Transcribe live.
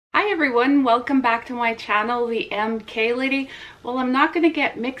everyone, welcome back to my channel, the MK Lady. Well, I'm not going to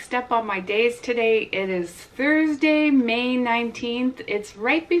get mixed up on my days today. It is Thursday, May 19th. It's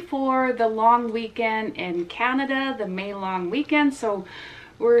right before the long weekend in Canada, the May long weekend. So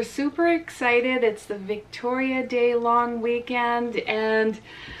we're super excited. It's the Victoria Day long weekend and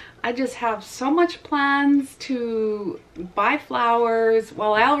I just have so much plans to buy flowers.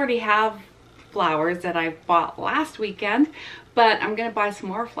 Well, I already have flowers that I bought last weekend, but I'm gonna buy some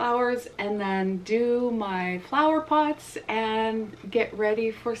more flowers and then do my flower pots and get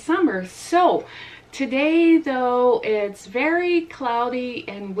ready for summer. So today though, it's very cloudy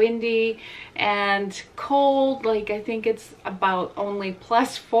and windy and cold. Like I think it's about only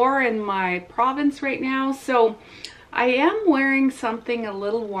 +4 in my province right now. So I am wearing something a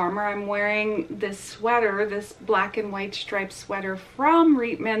little warmer. I'm wearing this sweater, this black and white striped sweater from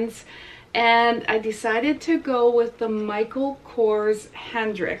Reitman's. And I decided to go with the Michael Kors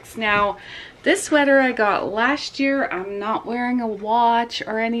Hendricks. Now, this sweater I got last year. I'm not wearing a watch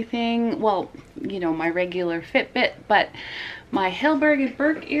or anything. Well, you know, my regular Fitbit, but my Hillberg and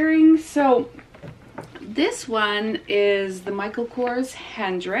Berk earrings. So this one is the Michael Kors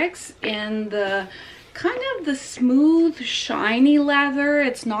Hendricks in the kind of the smooth, shiny leather.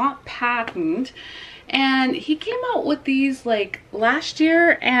 It's not patterned. And he came out with these like last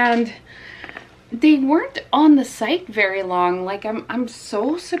year and they weren't on the site very long. Like I'm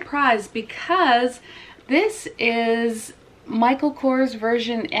so surprised because this is Michael Kors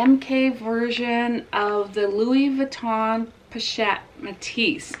version, MK version of the Louis Vuitton Pochette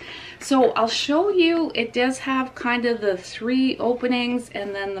Matisse. So I'll show you, it does have kind of the 3 openings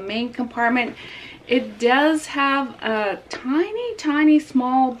and then the main compartment. It does have a tiny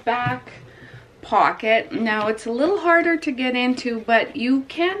small back pocket. Now it's a little harder to get into, but you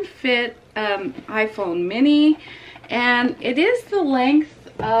can fit iPhone mini, and it is the length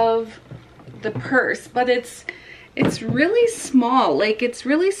of the purse, but it's really small. Like it's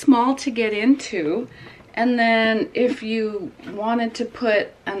really small to get into. And then if you wanted to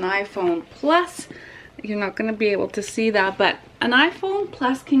put an iPhone Plus, you're not going to be able to see that, but an iPhone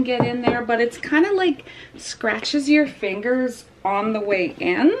Plus can get in there, but it's kind of like scratches your fingers on the way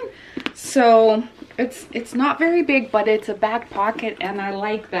in. So it's not very big, but it's a back pocket and I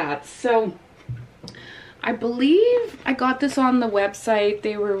like that. So I believe I got this on the website.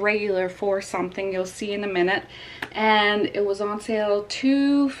 They were regular for something, you'll see in a minute, and it was on sale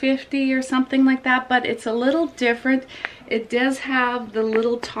 $2.50 or something like that, but it's a little different. It does have the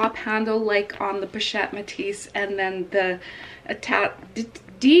little top handle like on the Pochette Matisse, and then the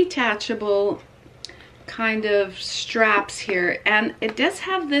detachable kind of straps here, and it does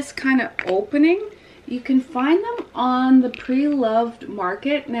have this kind of opening. You can find them on the Pre-Loved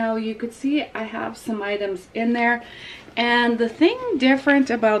Market. Now you could see I have some items in there, and the thing different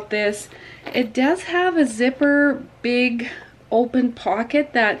about this, it does have a zipper big open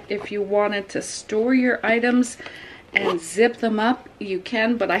pocket that if you wanted to store your items and zip them up, you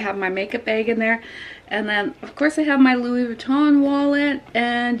can, but I have my makeup bag in there. And then of course I have my Louis Vuitton wallet,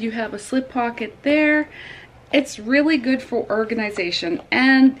 and you have a slip pocket there. It's really good for organization,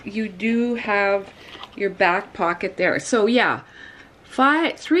 and you do have your back pocket there. So yeah,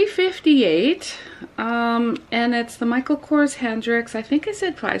 $3.58, and it's the Michael Kors Hendricks. I think I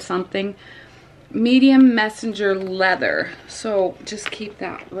said 5 something, medium messenger leather. So just keep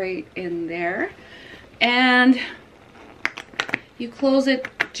that right in there, and you close it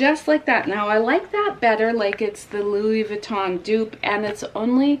just like that. Now I like that better, like it's the Louis Vuitton dupe, and it's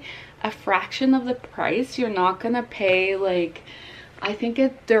only a fraction of the price. You're not gonna pay like, I think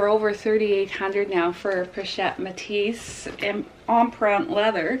they're over $3,800 now for Pochette Matisse and empreinte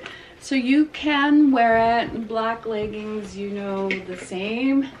leather. So you can wear it. Black leggings, you know, the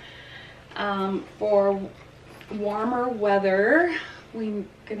same. For warmer weather, we're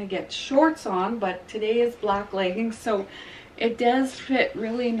gonna get shorts on, but today is black leggings, so it does fit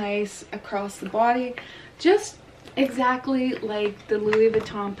really nice across the body, just exactly like the Louis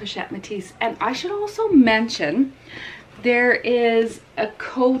Vuitton Pochette Matisse. And I should also mention, there is a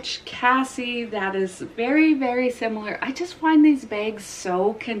Coach Cassie that is very similar. I just find these bags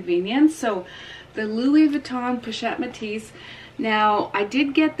so convenient. So the Louis Vuitton Pochette Matisse. Now I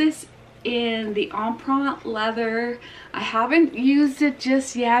did get this in the empreinte leather. I haven't used it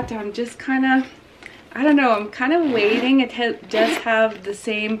just yet. I'm just kind of, I don't know, I'm kind of waiting. It does have the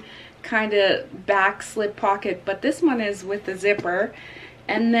same kind of back slip pocket, but this one is with the zipper.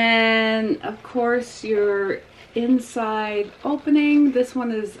 And then of course your inside opening. This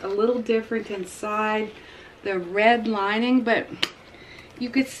one is a little different inside, the red lining, but you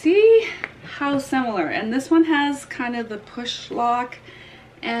could see how similar. And this one has kind of the push lock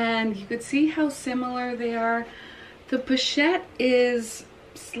and you could see how similar they are. The pochette is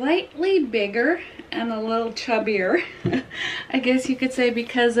slightly bigger and a little chubbier, I guess you could say,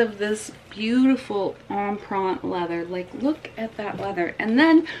 because of this beautiful empreinte leather. Like, look at that leather. And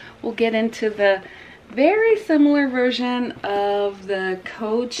then we'll get into the very similar version of the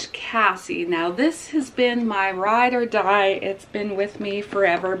Coach Cassie. Now, this has been my ride or die. It's been with me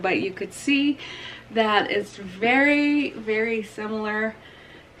forever, but you could see that it's very, very similar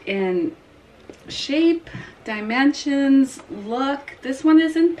in shape, dimensions, look. This one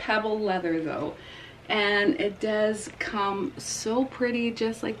is in pebble leather though, and it does come so pretty,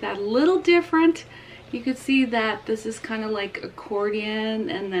 just like that. A little different. You could see that this is kind of like accordion,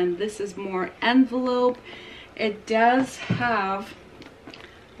 and then this is more envelope. It does have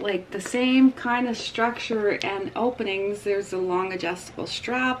like the same kind of structure and openings. There's a long adjustable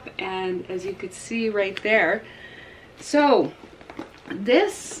strap, and as you could see right there. So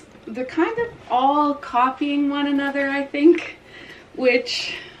this, they're kind of all copying one another, I think,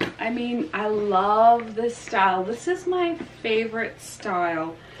 which, I mean, I love this style. This is my favorite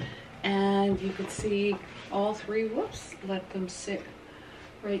style. And you could see all three, whoops, let them sit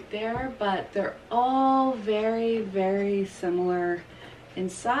right there, but they're all very, very similar in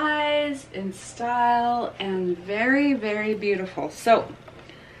size, in style, and very, very beautiful. So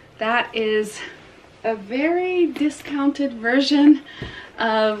that is a very discounted version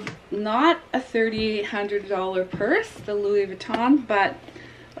of not a $3,800 purse, the Louis Vuitton, but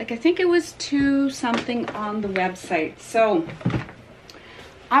like I think it was $2 something on the website. So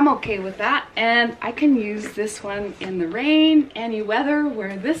I'm okay with that, and I can use this one in the rain, any weather,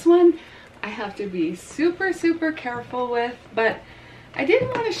 where this one I have to be super, super careful with. But I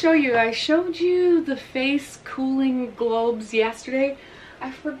didn't want to show you, I showed you the face cooling globes yesterday.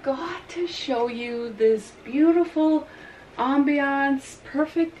 I forgot to show you this beautiful ambiance,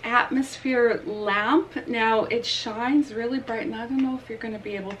 perfect atmosphere lamp. Now it shines really bright, and I don't know if you're going to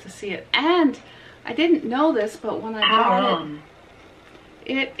be able to see it. And I didn't know this, but when I bought it,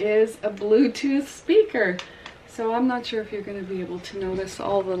 it is a Bluetooth speaker. So I'm not sure if you're going to be able to notice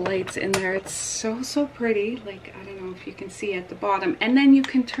all the lights in there. It's so, so pretty. Like, I don't know if you can see at the bottom. And then you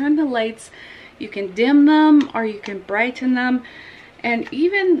can turn the lights, you can dim them or you can brighten them. And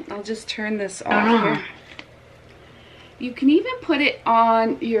even, I'll just turn this off here. You can even put it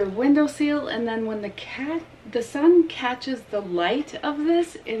on your windowsill, and then when the sun catches the light of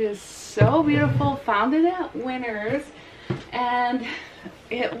this, it is so beautiful. Found it at Winners, and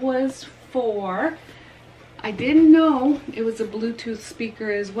it was for, I didn't know it was a Bluetooth speaker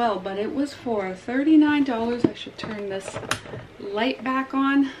as well, but it was for $39. I should turn this light back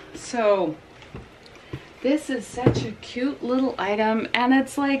on. So this is such a cute little item, and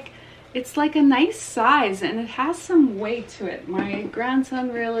it's like a nice size, and it has some weight to it. My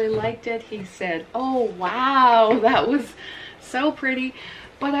grandson really liked it. He said, "Oh wow, that was so pretty."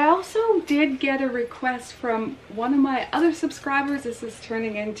 But I also did get a request from one of my other subscribers. This is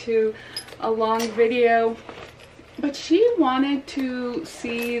turning into a long video, but she wanted to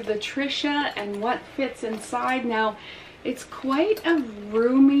see the Trisha and what fits inside. Now, it's quite a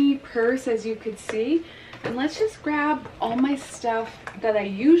roomy purse, as you could see. And let's just grab all my stuff that I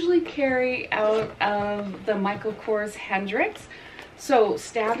usually carry out of the Michael Kors Hendricks. So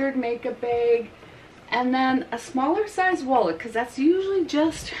standard makeup bag, and then a smaller size wallet, because that's usually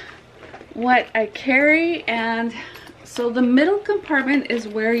just what I carry. And so the middle compartment is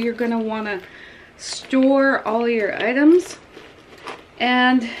where you're going to want to store all your items.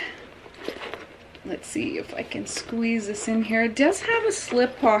 And let's see if I can squeeze this in here. It does have a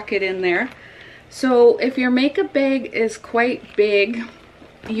slip pocket in there. So if your makeup bag is quite big,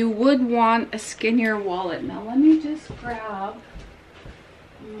 you would want a skinnier wallet. Now let me just grab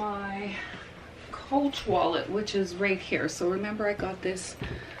my Coach wallet, which is right here. So remember, I got this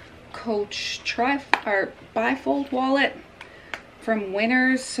Coach bifold wallet from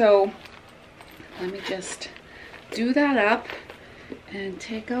Winners. So let me just do that up and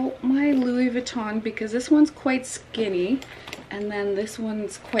take out my Louis Vuitton, because this one's quite skinny and then this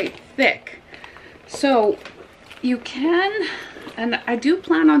one's quite thick. So you can, and I do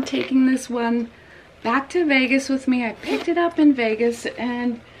plan on taking this one back to Vegas with me. I picked it up in Vegas,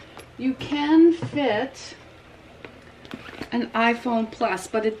 and you can fit an iPhone Plus,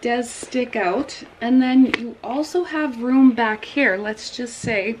 but it does stick out. And then you also have room back here. Let's just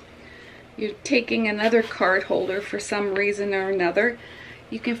say you're taking another card holder for some reason or another.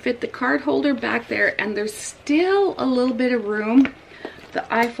 You can fit the card holder back there, and there's still a little bit of room. The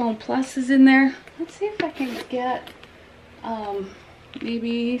iPhone Plus is in there. Let's see if I can get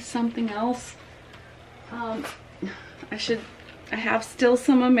maybe something else. I should I have still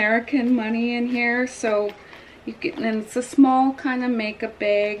some American money in here, so you can, and it's a small kind of makeup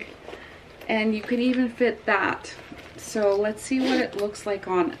bag, and you could even fit that. So let's see what it looks like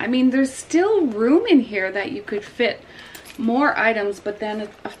on. I mean, there's still room in here that you could fit more items, but then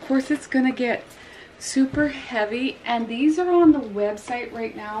of course it's gonna get super heavy. And these are on the website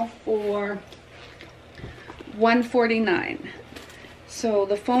right now for $149. So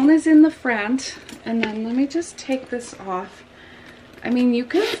the phone is in the front, and then let me just take this off. I mean, you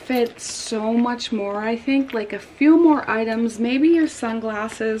could fit so much more, I think, like a few more items, maybe your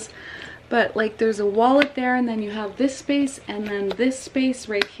sunglasses. But like there's a wallet there, and then you have this space, and then this space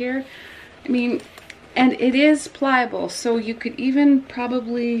right here. I mean, and it is pliable, so you could even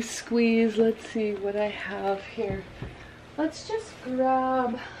probably squeeze, let's see what I have here. Let's just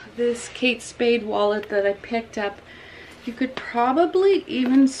grab this Kate Spade wallet that I picked up. You could probably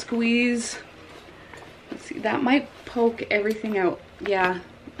even squeeze, let's see, that might poke everything out. Yeah,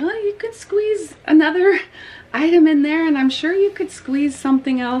 well, you could squeeze another item in there, and I'm sure you could squeeze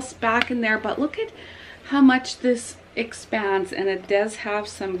something else back in there, but look at how much this expands, and it does have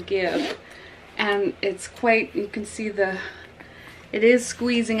some give, and it's quite, you can see it is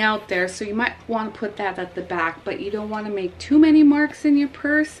squeezing out there, so you might want to put that at the back, but you don't want to make too many marks in your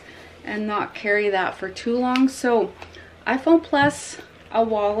purse and not carry that for too long. So iPhone Plus, a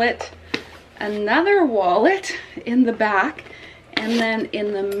wallet, another wallet in the back, and then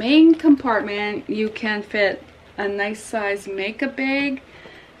in the main compartment you can fit a nice size makeup bag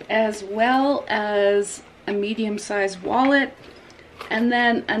as well as a medium sized wallet, and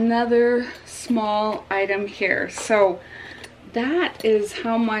then another small item here. So that is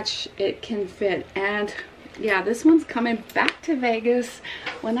how much it can fit. And yeah, this one's coming back to Vegas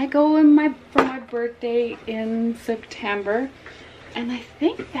when I go for my birthday in September. And I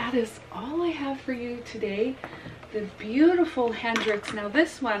think that is all I have for you today. The beautiful Hendrix. Now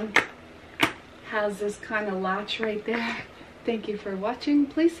this one has this kind of latch right there. Thank you for watching.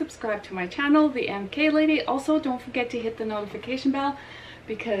 Please subscribe to my channel, The MK Lady. Also, don't forget to hit the notification bell,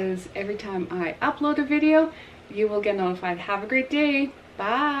 because every time I upload a video, you will get notified. Have a great day.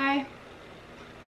 Bye.